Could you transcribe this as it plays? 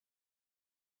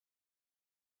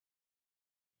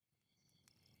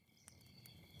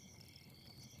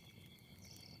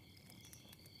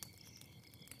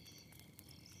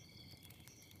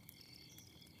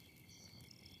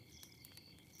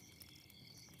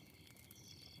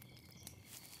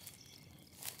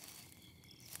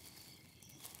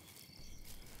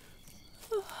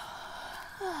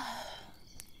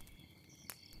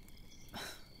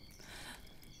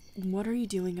What are you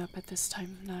doing up at this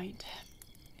time of night?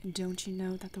 Don't you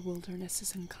know that the wilderness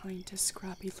is unkind to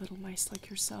scrappy little mice like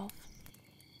yourself?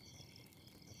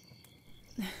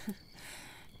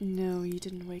 No, you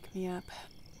didn't wake me up.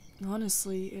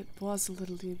 Honestly, it was a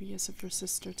little dubious of your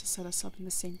sister to set us up in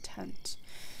the same tent.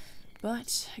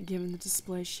 But, given the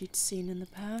display she'd seen in the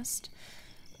past,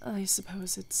 I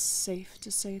suppose it's safe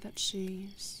to say that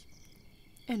she's,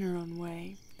 in her own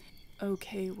way,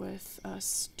 okay with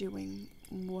us doing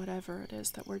whatever it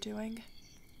is that we're doing.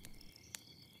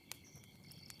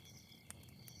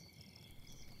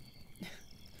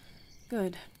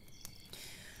 Good.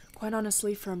 Quite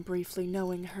honestly, from briefly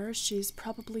knowing her, she's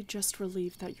probably just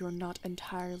relieved that you're not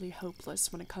entirely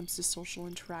hopeless when it comes to social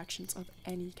interactions of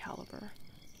any caliber.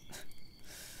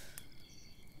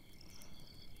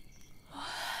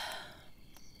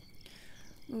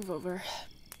 Move over.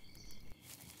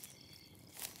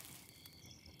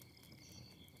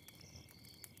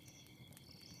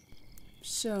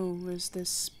 So, is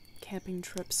this camping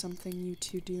trip something you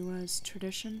two do as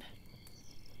tradition?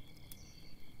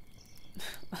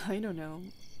 I don't know.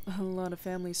 A lot of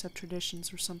families have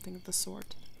traditions or something of the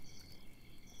sort.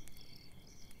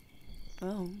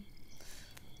 Oh.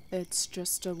 It's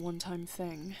just a one-time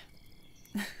thing.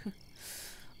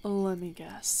 Let me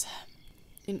guess.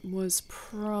 It was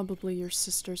probably your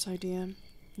sister's idea,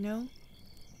 no?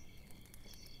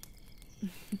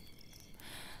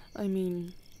 I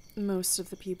mean, most of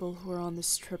the people who are on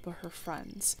this trip are her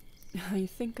friends. I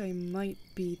think I might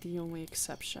be the only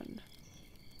exception.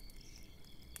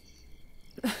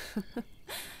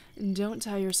 Don't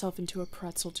tie yourself into a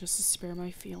pretzel just to spare my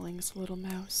feelings, little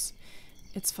mouse.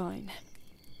 It's fine.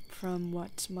 From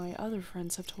what my other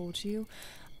friends have told you,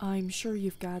 I'm sure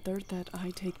you've gathered that I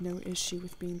take no issue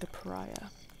with being the pariah.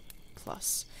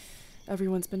 Plus,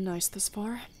 everyone's been nice thus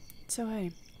far, so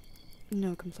hey,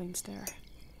 no complaints there.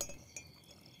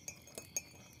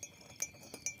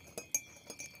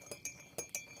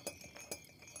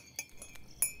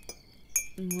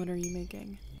 What are you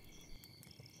making?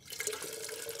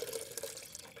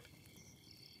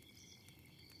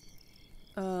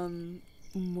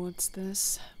 What's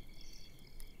this?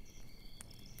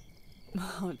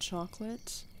 Hot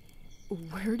chocolate?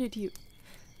 Where did you...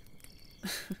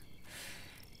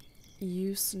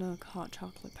 You snuck hot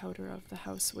chocolate powder out of the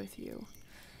house with you,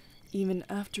 even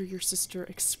after your sister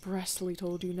expressly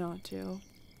told you not to.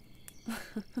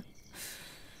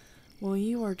 Well,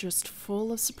 you are just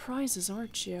full of surprises,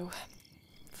 aren't you?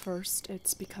 First,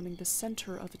 it's becoming the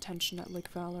center of attention at Lake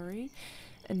Valerie,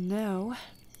 and now,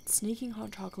 sneaking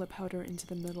hot chocolate powder into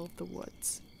the middle of the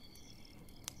woods.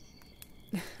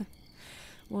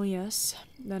 Well, yes,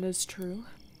 that is true.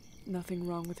 Nothing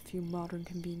wrong with a few modern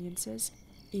conveniences,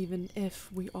 even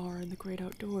if we are in the great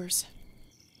outdoors.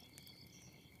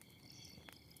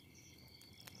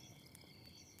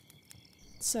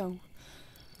 So,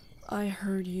 I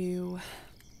heard you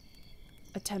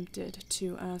attempted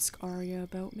to ask Arya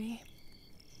about me.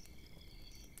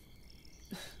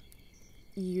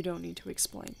 You don't need to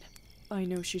explain. I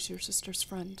know she's your sister's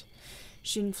friend.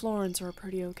 She and Florence are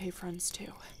pretty okay friends,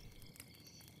 too.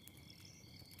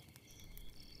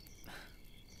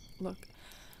 Look,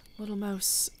 little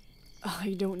mouse,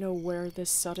 I don't know where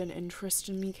this sudden interest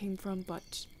in me came from,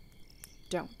 but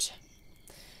don't.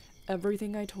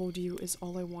 Everything I told you is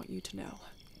all I want you to know.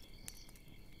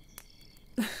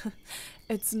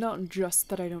 It's not just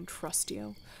that I don't trust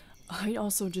you. I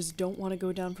also just don't want to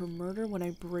go down for murder when I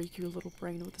break your little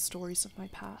brain with the stories of my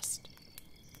past.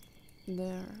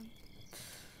 They're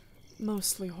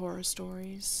mostly horror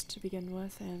stories to begin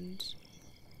with, and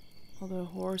although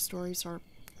horror stories are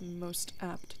most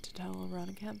apt to tell around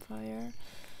a campfire,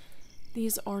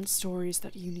 these aren't stories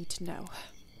that you need to know.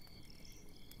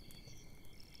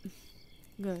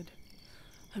 Good.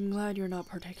 I'm glad you're not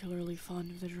particularly fond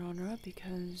of the genre,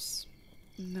 because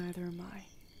neither am I.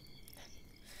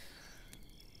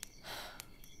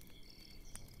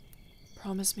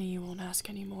 Promise me you won't ask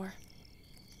anymore.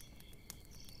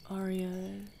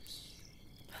 Arya's...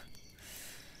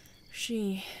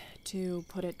 She, to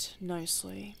put it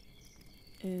nicely,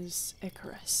 is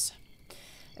Icarus.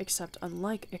 Except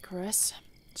unlike Icarus,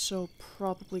 she'll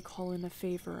probably call in a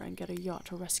favor and get a yacht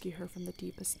to rescue her from the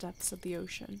deepest depths of the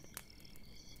ocean.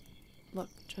 Look,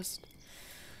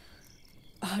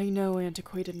 I know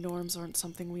antiquated norms aren't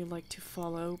something we like to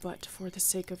follow, but for the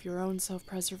sake of your own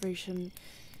self-preservation,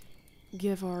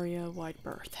 give Arya wide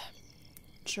berth.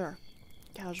 Sure,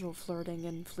 casual flirting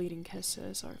and fleeting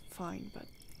kisses are fine, but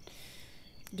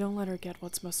don't let her get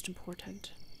what's most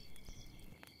important.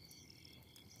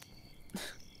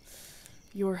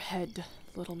 Your head,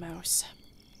 little mouse.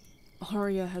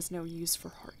 Arya has no use for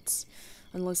hearts,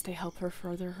 unless they help her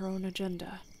further her own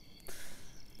agenda.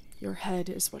 Your head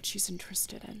is what she's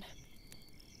interested in.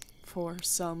 For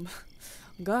some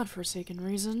godforsaken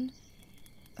reason,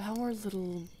 our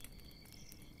little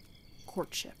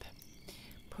courtship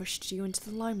pushed you into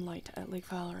the limelight at Lake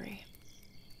Valerie.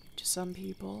 To some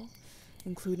people,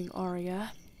 including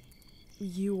Arya,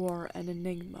 you are an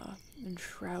enigma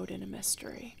enshrouded in a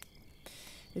mystery.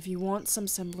 If you want some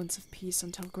semblance of peace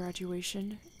until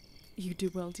graduation, you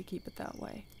do well to keep it that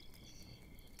way.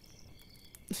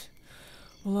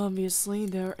 Well, obviously,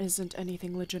 there isn't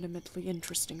anything legitimately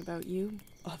interesting about you,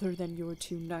 other than you're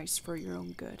too nice for your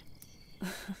own good.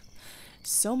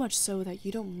 So much so that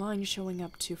you don't mind showing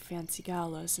up to fancy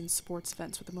galas and sports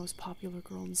events with the most popular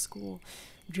girl in school,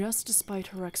 just despite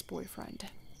her ex-boyfriend.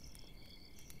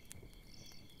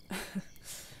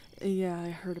 Yeah, I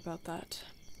heard about that.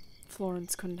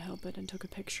 Florence couldn't help it and took a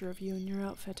picture of you in your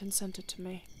outfit and sent it to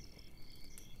me.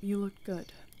 You looked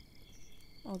good.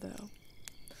 Although,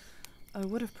 I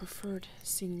would have preferred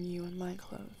seeing you in my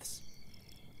clothes.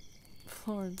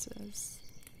 Florence is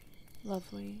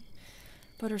lovely,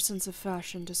 but her sense of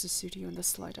fashion doesn't suit you in the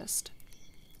slightest.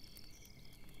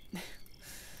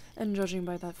 And judging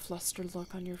by that flustered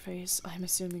look on your face, I'm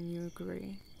assuming you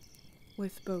agree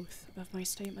with both of my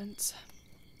statements.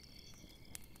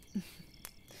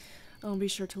 I'll be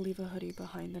sure to leave a hoodie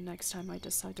behind the next time I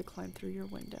decide to climb through your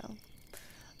window.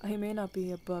 I may not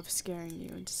be above scaring you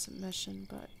into submission,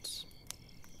 but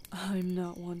I'm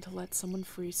not one to let someone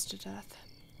freeze to death.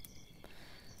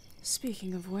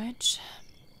 Speaking of which,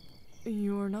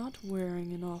 you're not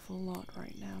wearing an awful lot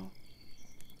right now.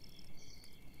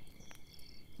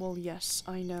 Well, yes,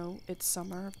 I know it's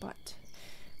summer, but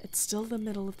it's still the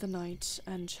middle of the night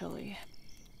and chilly.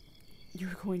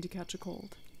 You're going to catch a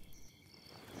cold.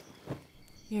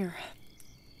 Here.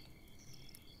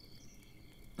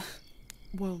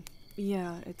 Well,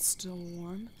 yeah, it's still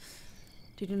warm.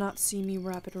 Did you not see me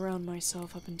wrap it around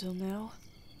myself up until now?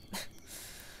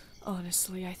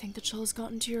 Honestly, I think the chill has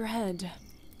gotten to your head.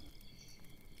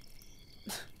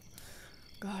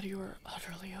 God, you are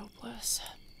utterly hopeless.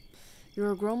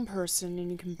 You're a grown person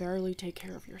and you can barely take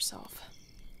care of yourself.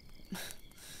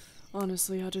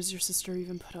 Honestly, how does your sister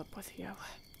even put up with you?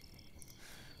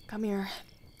 Come here.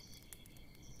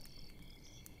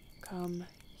 Come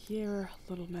here,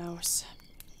 little mouse.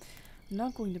 I'm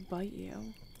not going to bite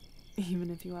you, even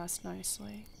if you ask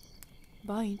nicely.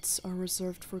 Bites are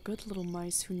reserved for good little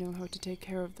mice who know how to take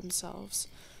care of themselves,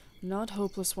 not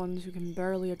hopeless ones who can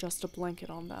barely adjust a blanket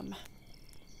on them.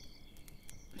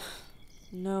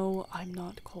 No, I'm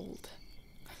not cold.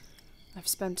 I've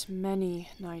spent many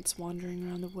nights wandering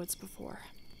around the woods before.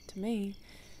 To me,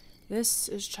 this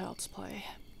is child's play.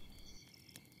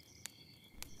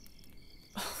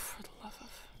 Oh, for the love of...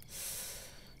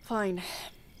 Fine.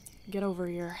 Get over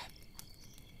here.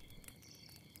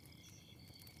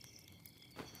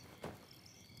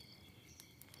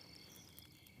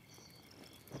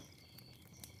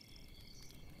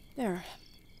 There.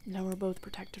 Now we're both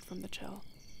protected from the chill.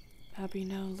 Happy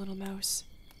now, little mouse?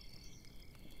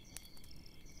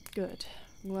 Good.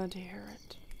 I'm glad to hear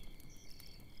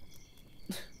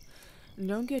it.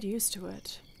 Don't get used to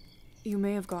it. You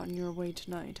may have gotten your way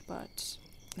tonight, but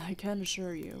I can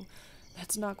assure you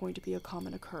that's not going to be a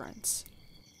common occurrence.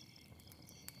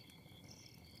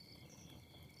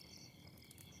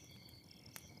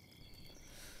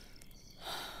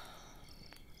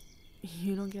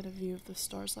 You don't get a view of the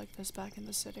stars like this back in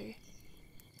the city.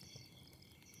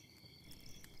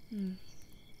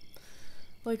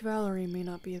 Like Valerie may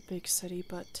not be a big city,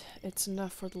 but it's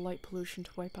enough for the light pollution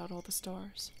to wipe out all the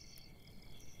stars.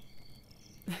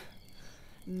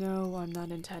 No, I'm not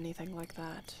into anything like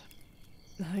that.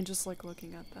 I just like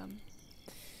looking at them.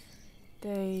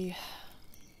 They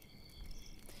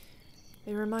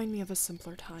remind me of a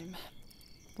simpler time,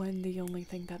 when the only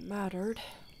thing that mattered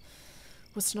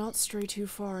was to not stray too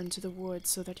far into the woods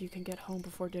so that you can get home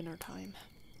before dinner time.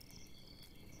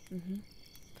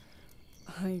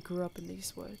 I grew up in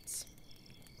these woods.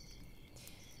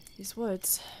 These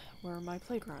woods were my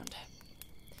playground.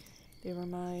 They were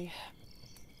my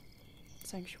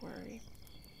sanctuary.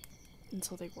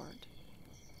 Until they weren't.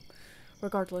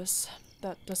 Regardless,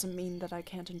 that doesn't mean that I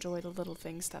can't enjoy the little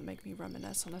things that make me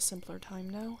reminisce on a simpler time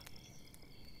now.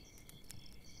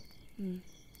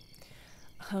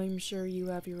 I'm sure you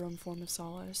have your own form of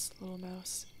solace, little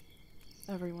mouse.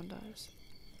 Everyone does.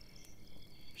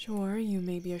 Sure, you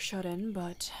may be a shut-in,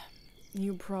 but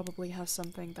you probably have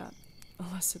something that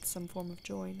elicits some form of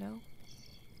joy, no?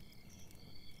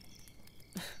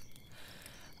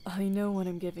 I know when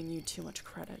I'm giving you too much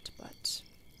credit, but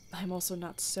I'm also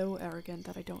not so arrogant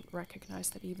that I don't recognize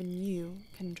that even you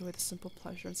can enjoy the simple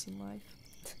pleasures in life.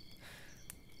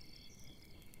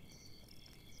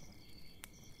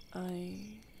 I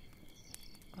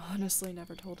honestly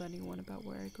never told anyone about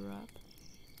where I grew up.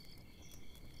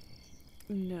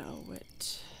 No,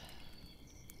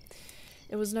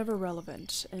 it was never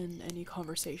relevant in any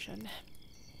conversation.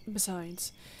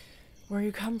 Besides, where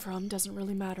you come from doesn't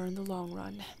really matter in the long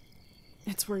run.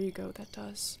 It's where you go that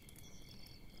does.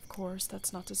 Of course,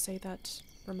 that's not to say that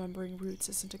remembering roots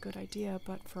isn't a good idea,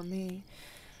 but for me,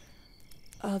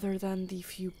 other than the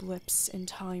few blips in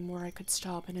time where I could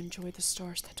stop and enjoy the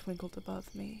stars that twinkled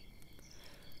above me,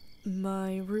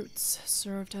 my roots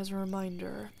served as a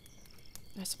reminder,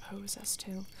 I suppose, as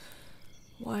to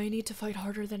why I need to fight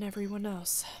harder than everyone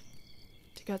else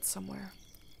to get somewhere.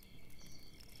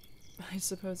 I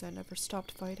suppose I never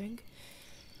stopped fighting,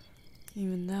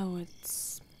 even though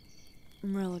it's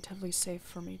relatively safe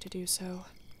for me to do so.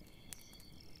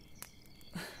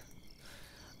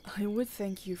 I would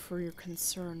thank you for your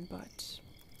concern, but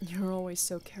you're always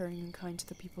so caring and kind to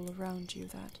the people around you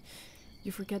that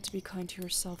you forget to be kind to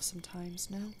yourself sometimes,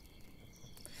 no?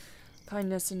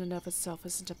 Kindness in and of itself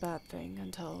isn't a bad thing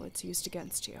until it's used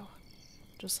against you.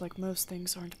 Just like most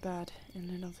things aren't bad in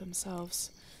and of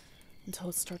themselves until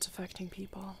it starts affecting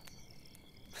people.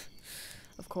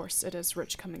 Of course, it is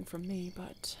rich coming from me,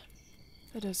 but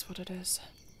it is what it is.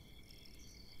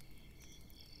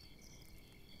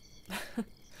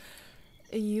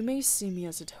 You may see me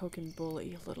as a token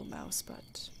bully, little mouse,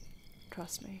 but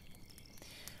trust me.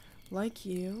 Like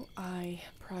you, I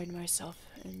pride myself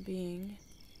in being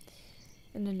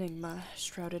an enigma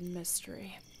shrouded in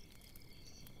mystery.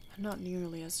 I'm not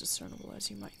nearly as discernible as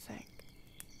you might think.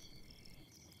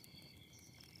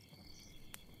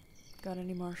 Got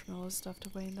any marshmallows stuffed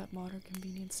away in that modern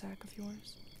convenient sack of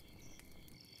yours?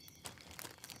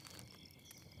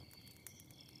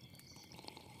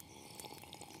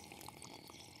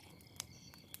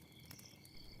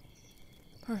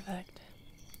 Perfect.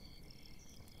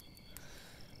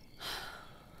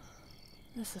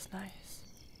 This is nice.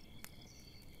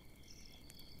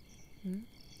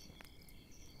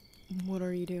 What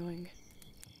are you doing?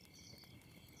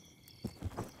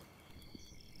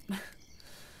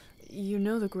 You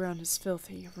know the ground is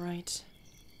filthy, right?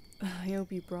 I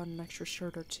hope you brought an extra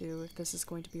shirt or two if this is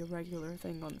going to be a regular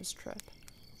thing on this trip.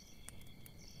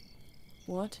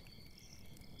 What?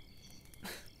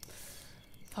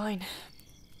 Fine.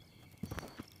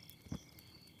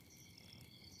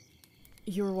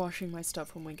 You're washing my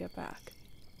stuff when we get back.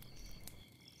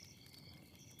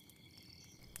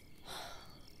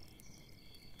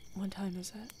 What time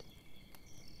is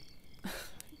it?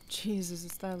 Jesus,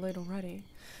 it's that late already.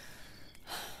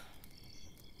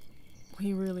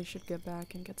 We really should get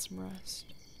back and get some rest.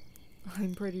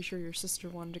 I'm pretty sure your sister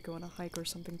wanted to go on a hike or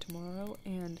something tomorrow,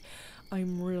 and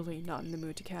I'm really not in the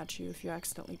mood to catch you if you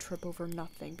accidentally trip over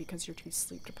nothing because you're too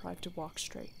sleep-deprived to walk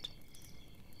straight.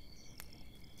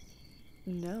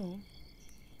 No.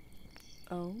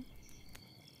 Oh?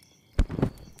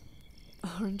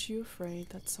 Aren't you afraid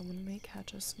that someone may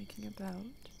catch us sneaking about?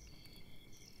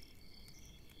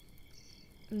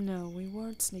 No, we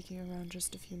weren't sneaking around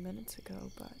just a few minutes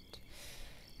ago, but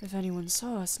if anyone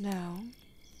saw us now,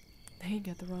 they'd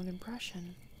get the wrong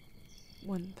impression,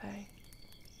 wouldn't they?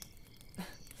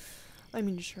 I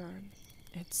mean, sure,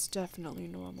 it's definitely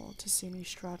normal to see me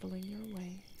straddling your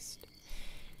waist,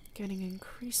 getting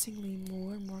increasingly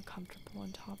more and more comfortable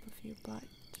on top of you, but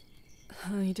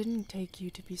I didn't take you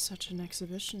to be such an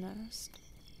exhibitionist.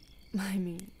 I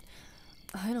mean,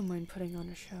 I don't mind putting on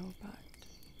a show, but...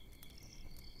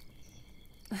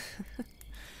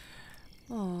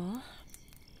 Aw,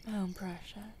 how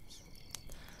precious.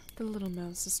 The little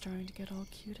mouse is starting to get all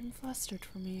cute and flustered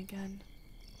for me again.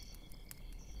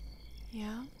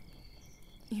 Yeah?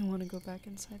 You want to go back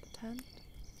inside the tent?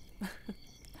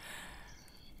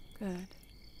 Good.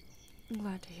 I'm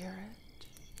glad to hear it.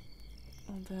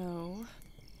 Although...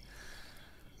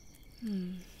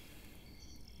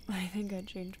 I think I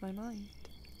changed my mind.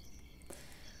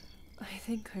 I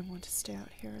think I want to stay out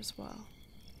here as well.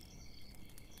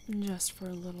 Just for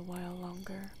a little while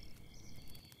longer.